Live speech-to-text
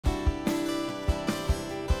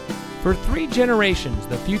For 3 generations,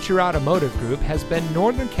 the Future Automotive Group has been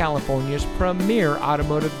Northern California's premier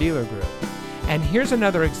automotive dealer group. And here's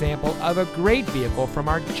another example of a great vehicle from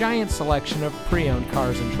our giant selection of pre-owned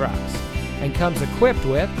cars and trucks. And comes equipped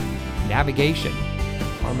with navigation,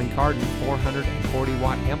 Harman Kardon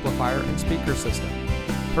 440-watt amplifier and speaker system,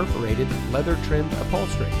 perforated leather-trimmed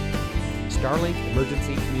upholstery, Starlink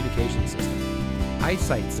emergency communication system,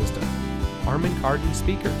 eyesight system, Harman Kardon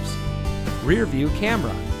speakers, rear view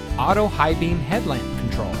camera, auto high beam headlamp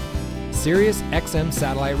control, Sirius XM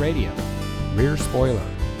satellite radio, rear spoiler,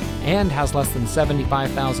 and has less than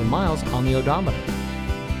 75,000 miles on the odometer.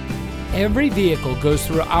 Every vehicle goes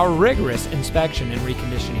through our rigorous inspection and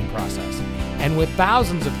reconditioning process. And with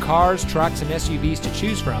thousands of cars, trucks, and SUVs to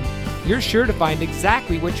choose from, you're sure to find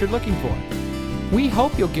exactly what you're looking for. We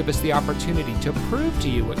hope you'll give us the opportunity to prove to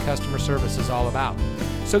you what customer service is all about.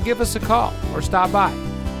 So give us a call or stop by.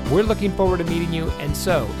 We're looking forward to meeting you, and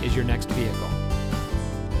so is your next vehicle.